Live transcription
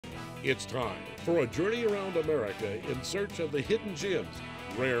It's time for a journey around America in search of the hidden gems,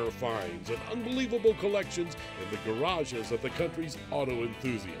 rare finds, and unbelievable collections in the garages of the country's auto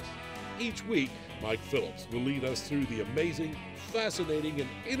enthusiasts. Each week, Mike Phillips will lead us through the amazing, fascinating, and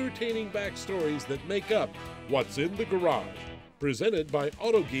entertaining backstories that make up What's in the Garage, presented by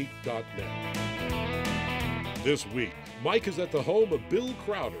Autogeek.net. This week, Mike is at the home of Bill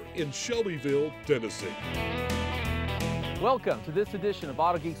Crowder in Shelbyville, Tennessee. Welcome to this edition of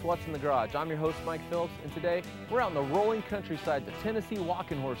Autogeek's What's in the Garage. I'm your host, Mike Phillips, and today we're out in the rolling countryside, the Tennessee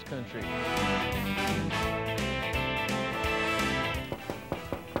walking horse country.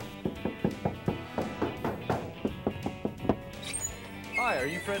 Hi, are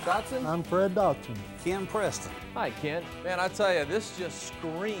you Fred Dotson? I'm Fred Dotson. Ken Preston. Hi, Ken. Man, I tell you, this just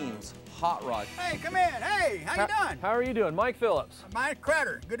screams hot rod. Hey, come in. Hey, how you doing? How are you doing? Mike Phillips. Mike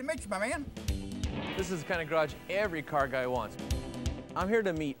Crowder. Good to meet you, my man. This is the kind of garage every car guy wants. I'm here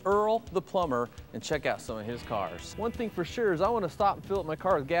to meet Earl, the plumber, and check out some of his cars. One thing for sure is I want to stop and fill up my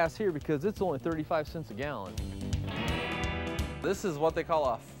car with gas here because it's only 35 cents a gallon. This is what they call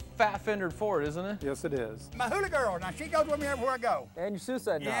a fat-fendered Ford, isn't it? Yes, it is. My hula girl. Now, she goes with me everywhere I go. And your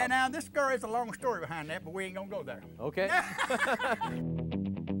suicide Yeah, knob. now, this girl is a long story behind that, but we ain't gonna go there. Okay.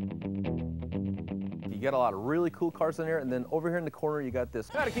 You got a lot of really cool cars in here, and then over here in the corner you got this.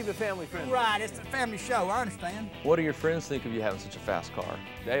 Gotta keep it family friendly. Right, it's a family show, I understand. What do your friends think of you having such a fast car?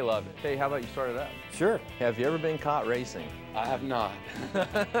 They love it. Hey, how about you start it up? Sure. Have you ever been caught racing? I have not.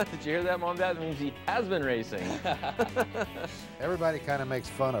 Did you hear that, Mom, Dad? That means he has been racing. Everybody kind of makes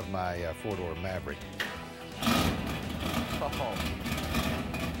fun of my four-door Maverick. Oh.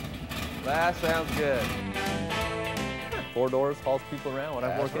 That sounds good. 4 doors, hauls people around,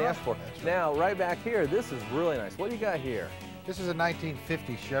 whatever more can you ask for. Right. Now, right back here, this is really nice. What do you got here? This is a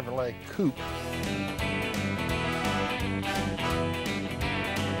 1950 Chevrolet Coupe.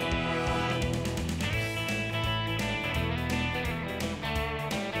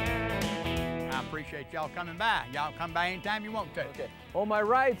 I appreciate y'all coming by. Y'all come by anytime you want to. Okay. Oh, my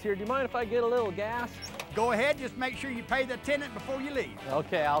ride's here. Do you mind if I get a little gas? Go ahead, just make sure you pay the tenant before you leave.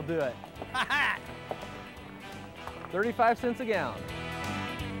 Okay, I'll do it. 35 cents a gallon.